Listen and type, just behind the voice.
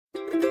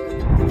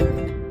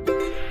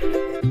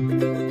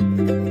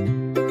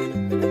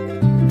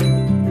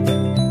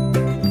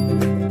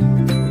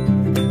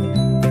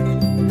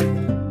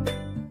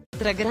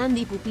Tra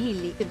grandi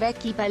pupilli,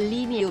 vecchi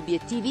pallini e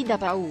obiettivi da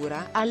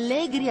paura,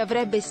 Allegri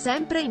avrebbe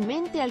sempre in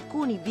mente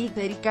alcuni V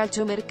per il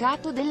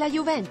calciomercato della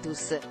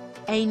Juventus.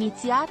 È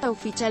iniziata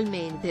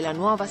ufficialmente la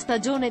nuova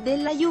stagione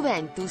della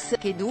Juventus,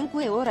 che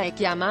dunque ora è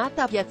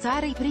chiamata a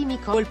piazzare i primi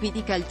colpi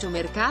di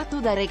calciomercato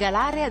da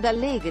regalare ad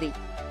Allegri.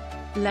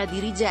 La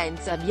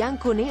dirigenza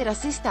bianconera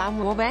si sta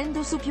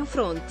muovendo su più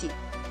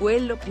fronti.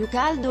 Quello più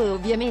caldo è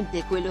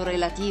ovviamente quello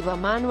relativo a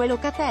Manuel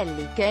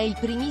Locatelli, che è il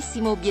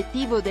primissimo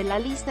obiettivo della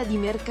lista di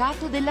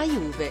mercato della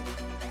Juve.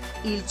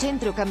 Il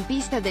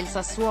centrocampista del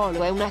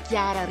Sassuolo è una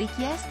chiara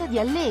richiesta di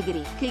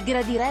Allegri, che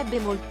gradirebbe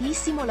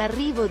moltissimo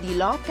l'arrivo di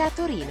Loca a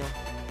Torino.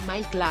 Ma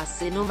il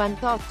classe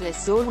 98 è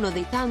solo uno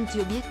dei tanti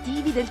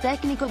obiettivi del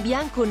tecnico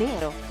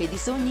bianconero, che di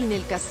sogni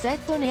nel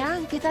cassetto ne ha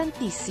anche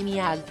tantissimi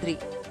altri.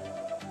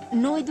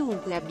 Noi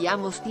dunque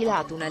abbiamo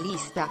stilato una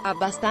lista,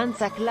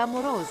 abbastanza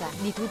clamorosa,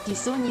 di tutti i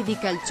sogni di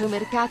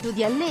calciomercato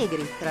di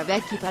Allegri, tra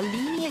vecchi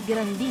pallini e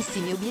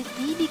grandissimi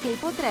obiettivi che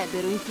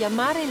potrebbero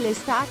infiammare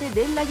l'estate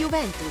della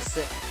Juventus.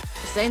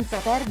 Senza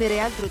perdere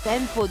altro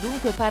tempo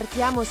dunque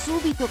partiamo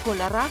subito con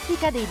la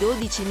raffica dei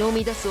 12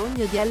 nomi da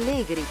sogno di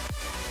Allegri.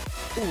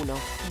 1.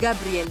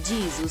 Gabriel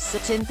Jesus,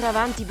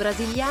 centravanti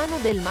brasiliano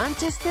del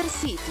Manchester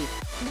City.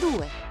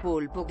 2.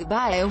 Paul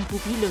Pogba è un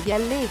pupillo di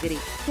Allegri.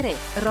 3.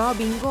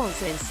 Robin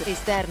Gosens,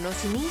 esterno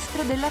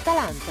sinistro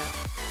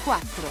dell'Atalanta.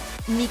 4.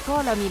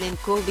 Nicola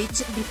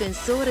Milenkovic,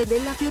 difensore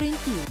della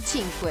Fiorentina.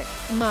 5.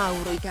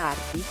 Mauro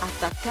Icardi,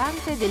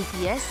 attaccante del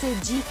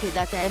PSG che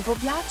da tempo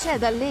piace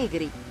ad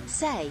Allegri.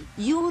 6.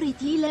 Yuri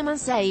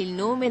Tielemans è il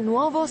nome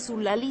nuovo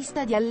sulla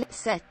lista di Allegri.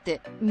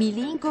 7.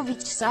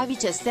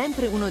 Milinkovic-Savic è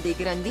sempre uno dei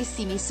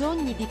grandissimi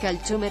sogni di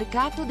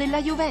calciomercato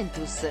della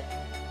Juventus.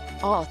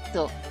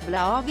 8.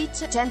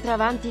 Vlahovic,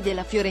 centravanti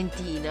della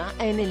Fiorentina,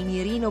 è nel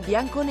mirino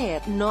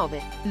bianconero.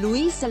 9.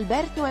 Luis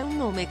Alberto è un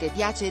nome che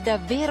piace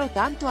davvero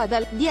tanto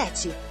ad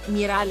 10.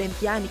 Miralem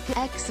Pjanic,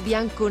 ex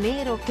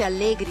bianconero che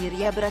Allegri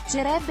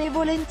riabbraccerebbe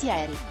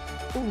volentieri.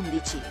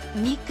 11.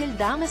 Mikkel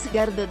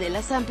Damsgaard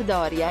della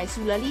Sampdoria è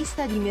sulla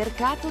lista di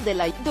mercato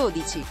della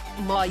 12.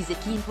 Moise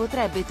Kean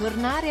potrebbe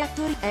tornare a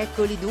Torino.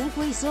 Eccoli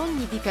dunque i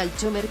sogni di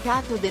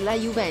calciomercato della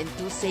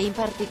Juventus e in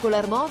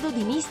particolar modo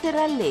di mister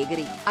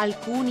Allegri.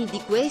 Alcuni di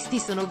questi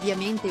sono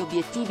ovviamente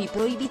obiettivi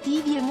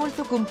proibitivi e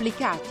molto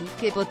complicati,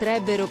 che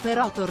potrebbero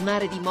però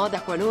tornare di moda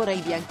qualora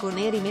i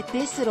bianconeri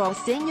mettessero a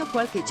segno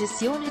qualche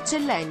cessione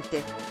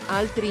eccellente.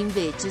 Altri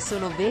invece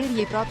sono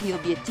veri e propri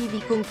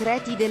obiettivi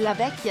concreti della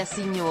vecchia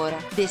signora,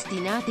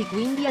 destinati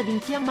quindi ad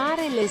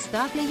infiammare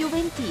l'estate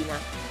juventina.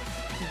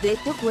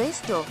 Detto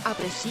questo, a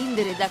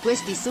prescindere da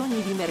questi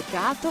sogni di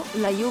mercato,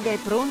 la Juve è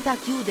pronta a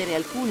chiudere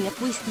alcuni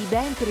acquisti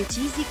ben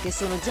precisi che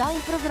sono già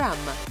in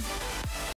programma.